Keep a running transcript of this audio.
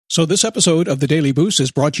So this episode of the Daily Boost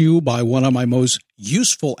is brought to you by one of my most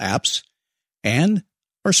useful apps and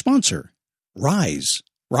our sponsor, Rise.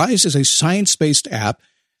 Rise is a science-based app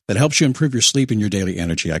that helps you improve your sleep and your daily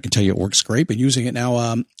energy. I can tell you it works great. Been using it now,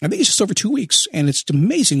 I think it's just over 2 weeks, and it's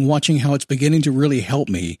amazing watching how it's beginning to really help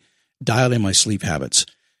me dial in my sleep habits.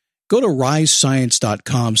 Go to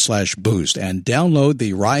risescience.com/boost and download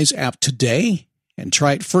the Rise app today and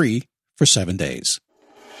try it free for 7 days.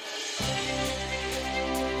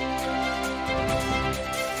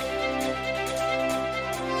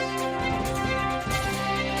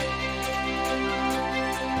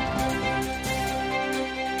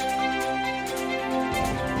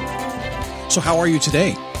 So how are you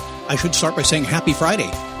today? I should start by saying happy Friday.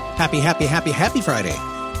 Happy Friday.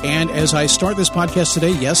 And as I start this podcast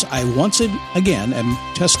today, yes, I once again am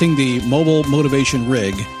testing the mobile motivation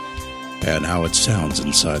rig and how it sounds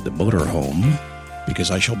inside the motorhome,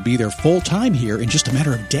 because I shall be there full time here in just a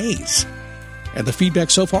matter of days. And the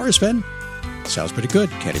feedback so far has been, sounds pretty good,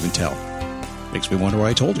 can't even tell. Makes me wonder why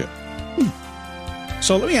I told you.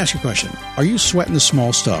 So let me ask you a question. Are you sweating the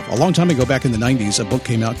small stuff? A long time ago, back in the 90s, a book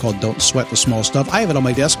came out called Don't Sweat the Small Stuff. I have it on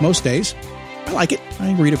my desk most days. I like it.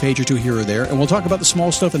 I read a page or two here or there. And we'll talk about the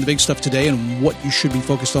small stuff and the big stuff today and what you should be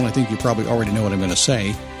focused on. I think you probably already know what I'm going to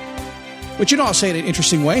say. But I'll say it in an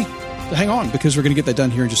interesting way. So hang on, because we're going to get that done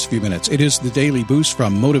here in just a few minutes. It is the Daily Boost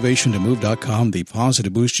from motivationtomove.com, the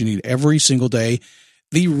positive boost you need every single day,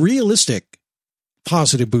 the realistic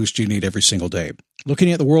positive boost you need every single day.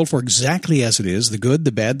 Looking at the world for exactly as it is, the good,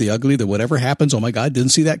 the bad, the ugly, the whatever happens, oh my God,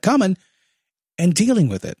 didn't see that coming, and dealing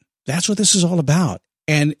with it. That's what this is all about.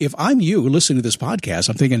 And if I'm you listening to this podcast,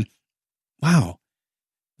 I'm thinking, wow,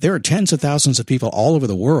 there are tens of thousands of people all over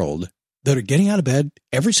the world that are getting out of bed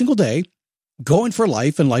every single day, going for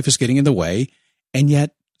life, and life is getting in the way, and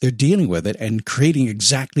yet they're dealing with it and creating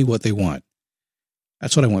exactly what they want.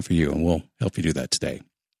 That's what I want for you, and we'll help you do that today.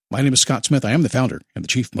 My name is Scott Smith. I am the founder and the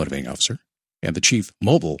Chief Motivating Officer and the Chief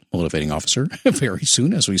Mobile Motivating Officer very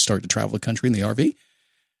soon as we start to travel the country in the RV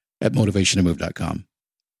at motivationtomove.com.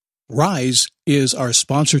 Rise is our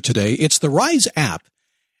sponsor today. It's the Rise app.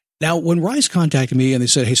 Now, when Rise contacted me and they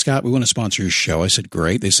said, hey, Scott, we want to sponsor your show, I said,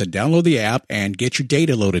 great. They said, download the app and get your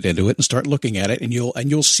data loaded into it and start looking at it, and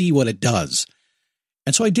you'll see what it does.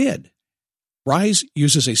 And so I did. Rise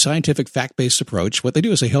uses a scientific, fact-based approach. What they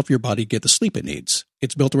do is they help your body get the sleep it needs.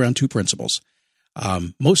 It's built around two principles.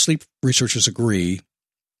 Most sleep researchers agree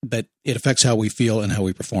that it affects how we feel and how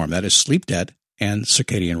we perform. That is sleep debt and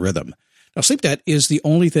circadian rhythm. Now, sleep debt is the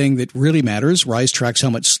only thing that really matters. Rise tracks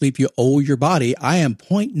how much sleep you owe your body. I am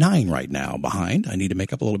 0.9 right now behind. I need to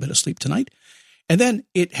make up a little bit of sleep tonight. And then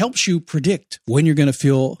it helps you predict when you're going to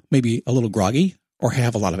feel maybe a little groggy or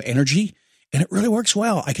have a lot of energy. And it really works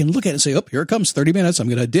well. I can look at it and say, oh, here it comes, 30 minutes. I'm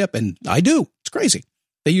going to dip. And I do. It's crazy.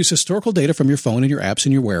 They use historical data from your phone and your apps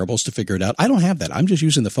and your wearables to figure it out. I don't have that. I'm just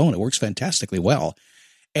using the phone. It works fantastically well.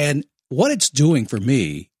 And what it's doing for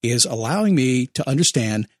me is allowing me to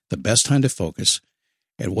understand the best time to focus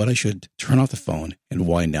and when I should turn off the phone and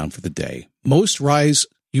wind down for the day. Most Rise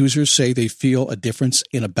users say they feel a difference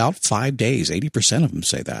in about 5 days. 80% of them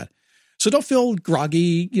say that. So don't feel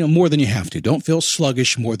groggy, more than you have to. Don't feel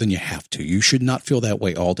sluggish more than you have to. You should not feel that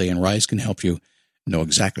way all day, and Rise can help you know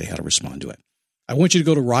exactly how to respond to it. I want you to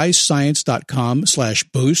go to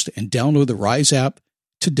risescience.com/boost and download the Rise app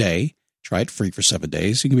today. Try it free for 7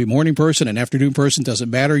 days. You can be a morning person, an afternoon person,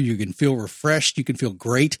 doesn't matter. You can feel refreshed. You can feel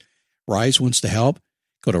great. Rise wants to help.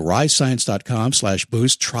 Go to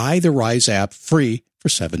risescience.com/boost. Try the Rise app free for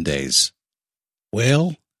 7 days.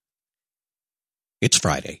 Well, it's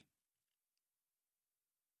Friday.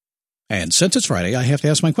 And since it's Friday, I have to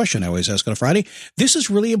ask my question I always ask on a Friday. This is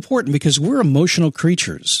really important because we're emotional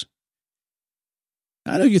creatures.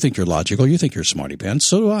 I know you think you're logical. You think you're smarty pants.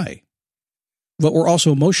 So do I. But we're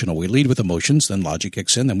also emotional. We lead with emotions, then logic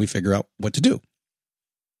kicks in, then we figure out what to do.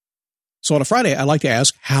 So on a Friday, I like to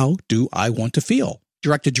ask, how do I want to feel?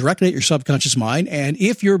 Directed directly at your subconscious mind. And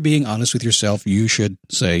if you're being honest with yourself, you should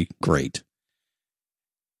say, great.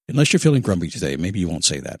 Unless you're feeling grumpy today, maybe you won't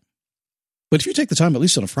say that. But if you take the time, at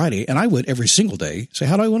least on a Friday, and I would every single day, say,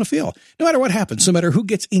 how do I want to feel? No matter what happens, no matter who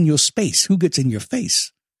gets in your space, who gets in your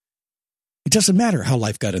face. It doesn't matter how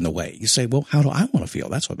life got in the way. You say, well, how do I want to feel?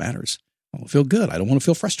 That's what matters. I want to feel good. I don't want to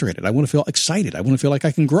feel frustrated. I want to feel excited. I want to feel like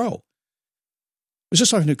I can grow. I was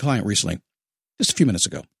just talking to a client recently, just a few minutes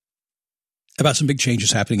ago, about some big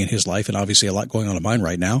changes happening in his life and obviously a lot going on in mine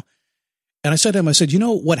right now. And I said to him,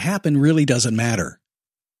 what happened really doesn't matter.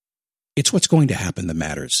 It's what's going to happen that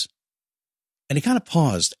matters. And he kind of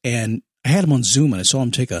paused, and I had him on Zoom, and I saw him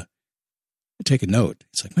take a note.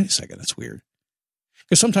 It's like, wait a second, that's weird.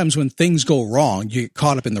 Because sometimes when things go wrong, you get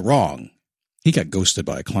caught up in the wrong. He got ghosted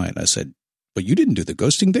by a client. I said, but you didn't do the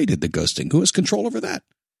ghosting. They did the ghosting. Who has control over that?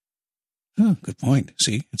 Oh, good point.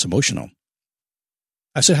 See, it's emotional.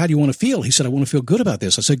 I said, how do you want to feel? He said, I want to feel good about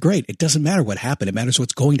this. I said, great. It doesn't matter what happened. It matters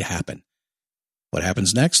what's going to happen. What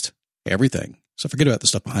happens next? Everything. So forget about the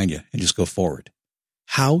stuff behind you and just go forward.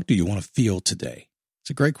 How do you want to feel today? It's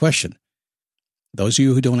a great question. Those of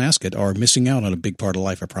you who don't ask it are missing out on a big part of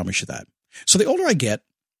life. I promise you that. So the older I get,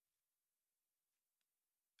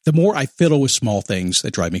 the more I fiddle with small things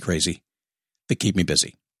that drive me crazy, that keep me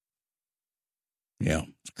busy. Yeah,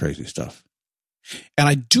 it's crazy stuff. And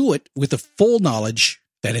I do it with the full knowledge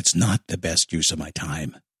that it's not the best use of my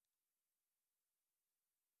time.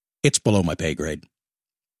 It's below my pay grade.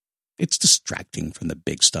 It's distracting from the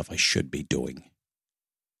big stuff I should be doing.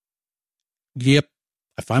 Yep,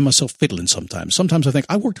 I find myself fiddling sometimes. Sometimes I think,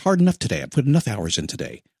 I worked hard enough today. I put enough hours in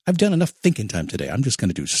today. I've done enough thinking time today. I'm just going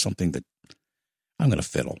to do something that I'm going to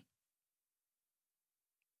fiddle.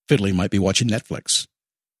 Fiddling might be watching Netflix.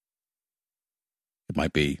 It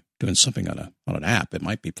might be doing something on an app. It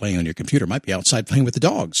might be playing on your computer. It might be outside playing with the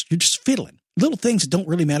dogs. You're just fiddling. Little things that don't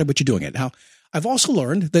really matter, but you're doing it. Now, I've also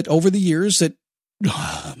learned that over the years that,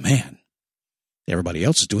 oh, man, everybody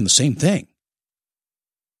else is doing the same thing.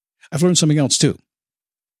 I've learned something else, too.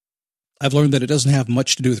 I've learned that it doesn't have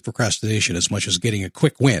much to do with procrastination as much as getting a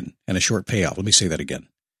quick win and a short payoff. Let me say that again.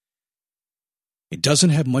 It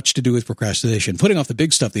doesn't have much to do with procrastination. Putting off the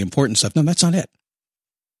big stuff, the important stuff. No, that's not it.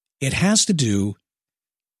 It has to do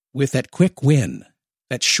with that quick win,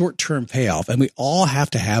 that short-term payoff, and we all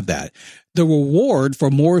have to have that. The reward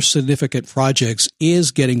for more significant projects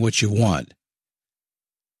is getting what you want.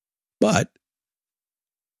 But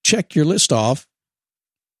check your list off.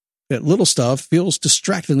 That little stuff feels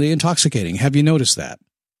distractingly intoxicating. Have you noticed that?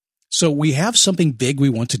 So we have something big we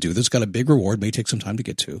want to do that's got a big reward, may take some time to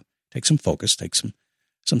get to, take some focus, take some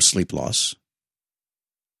sleep loss.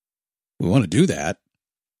 We want to do that.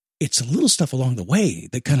 It's the little stuff along the way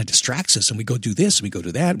that kind of distracts us, and we go do this, and we go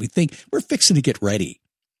do that, and we think we're fixing to get ready.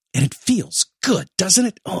 And it feels good, doesn't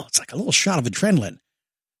it? Oh, it's like a little shot of adrenaline,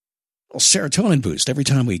 a little serotonin boost every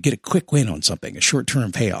time we get a quick win on something, a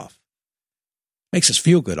short-term payoff. Makes us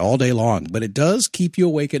feel good all day long, but it does keep you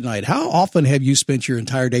awake at night. How often have you spent your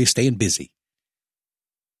entire day staying busy?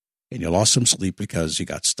 And you lost some sleep because you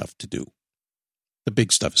got stuff to do. The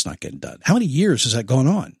big stuff is not getting done. How many years has that gone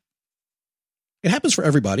on? It happens for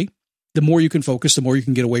everybody. The more you can focus, the more you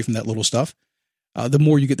can get away from that little stuff, the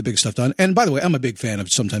more you get the big stuff done. And by the way, I'm a big fan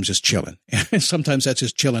of sometimes just chilling. Sometimes that's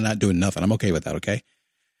just chilling, not doing nothing. I'm okay with that, okay?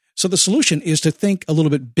 So the solution is to think a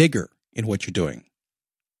little bit bigger in what you're doing.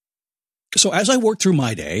 So as I work through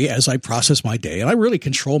my day, as I process my day, and I really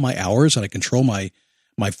control my hours and I control my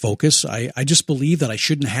focus, I just believe that I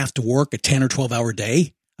shouldn't have to work a 10 or 12-hour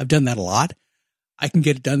day. I've done that a lot. I can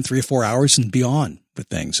get it done 3 or 4 hours and be on with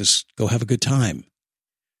things. Just go have a good time.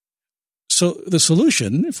 So the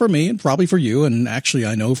solution for me and probably for you, and actually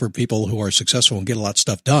I know for people who are successful and get a lot of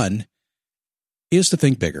stuff done, is to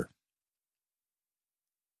think bigger.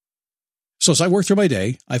 So as I work through my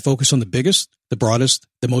day, I focus on the biggest, the broadest,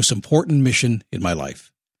 the most important mission in my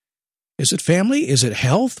life. Is it family? Is it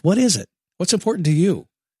health? What is it? What's important to you?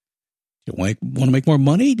 Do you want to make more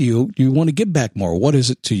money? Do you want to give back more? What is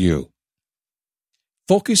it to you?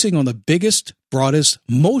 Focusing on the biggest, broadest,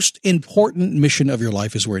 most important mission of your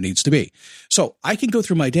life is where it needs to be. So I can go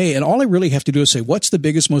through my day, and all I really have to do is say, what's the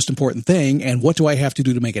biggest, most important thing, and what do I have to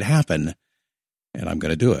do to make it happen? And I'm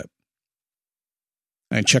going to do it.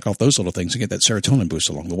 And check off those little things and get that serotonin boost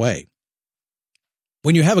along the way.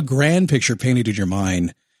 When you have a grand picture painted in your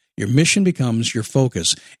mind, your mission becomes your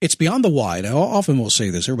focus. It's beyond the why. Now, often we'll say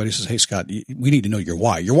this. Everybody says, hey, Scott, we need to know your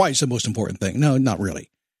why. Your why is the most important thing. No, not really.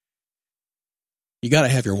 You got to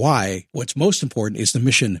have your why. What's most important is the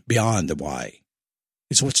mission beyond the why.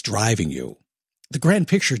 It's what's driving you. The grand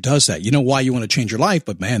picture does that. You know why you want to change your life,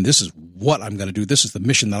 but man, this is what I'm going to do. This is the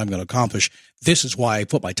mission that I'm going to accomplish. This is why I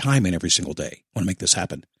put my time in every single day. I want to make this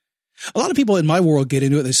happen. A lot of people in my world get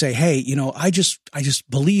into it. They say, hey, I just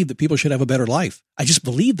believe that people should have a better life. I just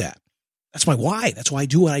believe that. That's my why. That's why I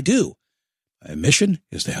do what I do. My mission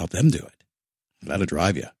is to help them do it. That'll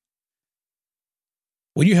drive you.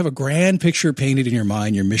 When you have a grand picture painted in your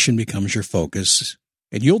mind, your mission becomes your focus,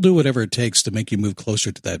 and you'll do whatever it takes to make you move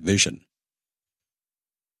closer to that vision.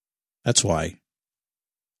 That's why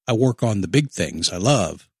I work on the big things I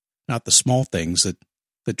love, not the small things that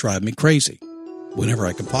drive me crazy, whenever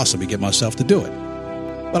I can possibly get myself to do it.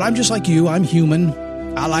 But I'm just like you. I'm human.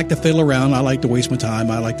 I like to fiddle around. I like to waste my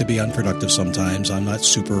time. I like to be unproductive sometimes. I'm not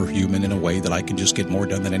superhuman in a way that I can just get more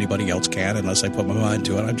done than anybody else can unless I put my mind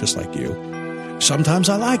to it. I'm just like you. Sometimes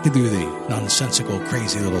I like to do the nonsensical,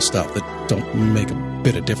 crazy little stuff that don't make a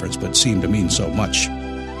bit of difference but seem to mean so much.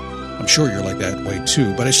 I'm sure you're like that way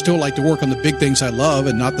too, but I still like to work on the big things I love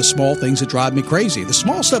and not the small things that drive me crazy. The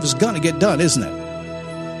small stuff is going to get done, isn't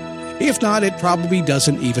it? If not, it probably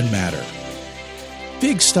doesn't even matter.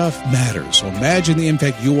 Big stuff matters, so imagine the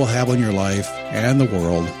impact you will have on your life and the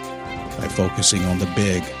world by focusing on the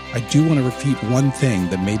big. I do want to repeat one thing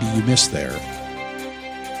that maybe you missed there.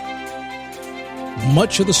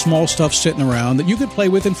 Much of the small stuff sitting around that you could play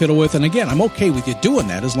with and fiddle with, and again, I'm okay with you doing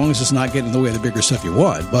that as long as it's not getting in the way of the bigger stuff you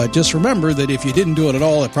want, but just remember that if you didn't do it at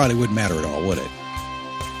all, it probably wouldn't matter at all, would it?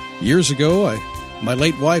 Years ago, my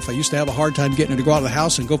late wife, I used to have a hard time getting her to go out of the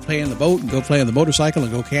house and go play in the boat and go play on the motorcycle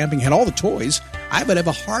and go camping, had all the toys. I would have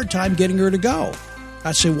a hard time getting her to go.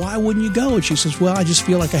 I'd say, why wouldn't you go? And she says, well, I just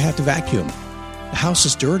feel like I have to vacuum. The house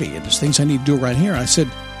is dirty and there's things I need to do around here. And I said,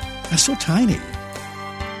 that's so tiny.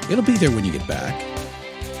 It'll be there when you get back.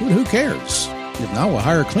 Who cares? If not, we'll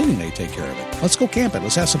hire a cleaning lady to take care of it. Let's go camping.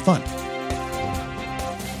 Let's have some fun.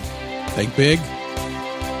 Think big.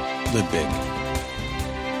 Live big.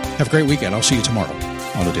 Have a great weekend. I'll see you tomorrow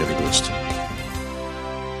on the Daily Boost.